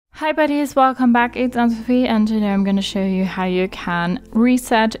Hi buddies, welcome back. It's Anne-Sophie and today I'm going to show you how you can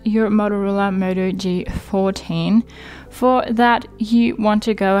reset your Motorola Moto G14. For that, you want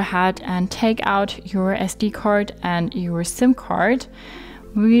to go ahead and take out your SD card and your SIM card.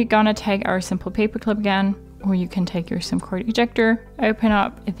 We're going to take our simple paperclip again, or you can take your SIM card ejector, open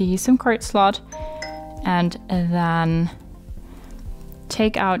up the SIM card slot, and then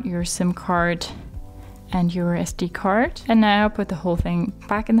take out your SIM card and your SD card, and now put the whole thing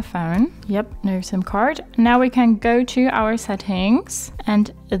back in the phone. Yep, no SIM card. Now we can go to our settings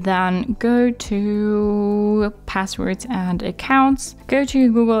and then go to passwords and accounts. Go to your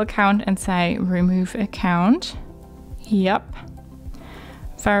Google account and say remove account. Yep.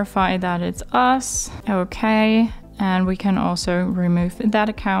 Verify that it's us. Okay, and we can also remove that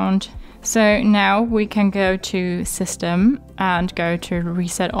account. So now we can go to system and go to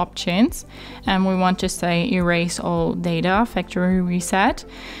reset options, and we want to say erase all data, factory reset.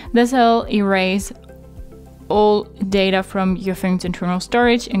 This will erase all data from your phone's internal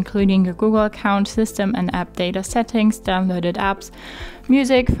storage, including your Google account, system and app data settings, downloaded apps,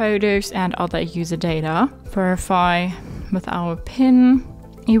 music, photos and other user data. Verify with our PIN.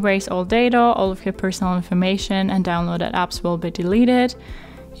 Erase all data, all of your personal information and downloaded apps will be deleted.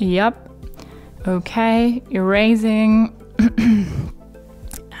 Yep. Okay, erasing.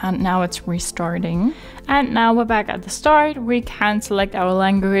 And now it's restarting. And now we're back at the start. We can select our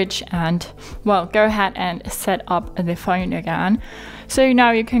language and, well, go ahead and set up the phone again. So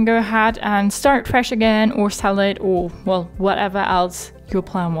now you can go ahead and start fresh again, or sell it, or, well, whatever else your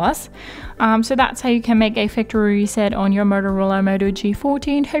plan was. So that's how you can make a factory reset on your Motorola Moto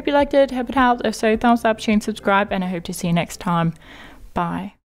G14. Hope you liked it, hope it helped. If so, thumbs up, share and subscribe, and I hope to see you next time. Bye.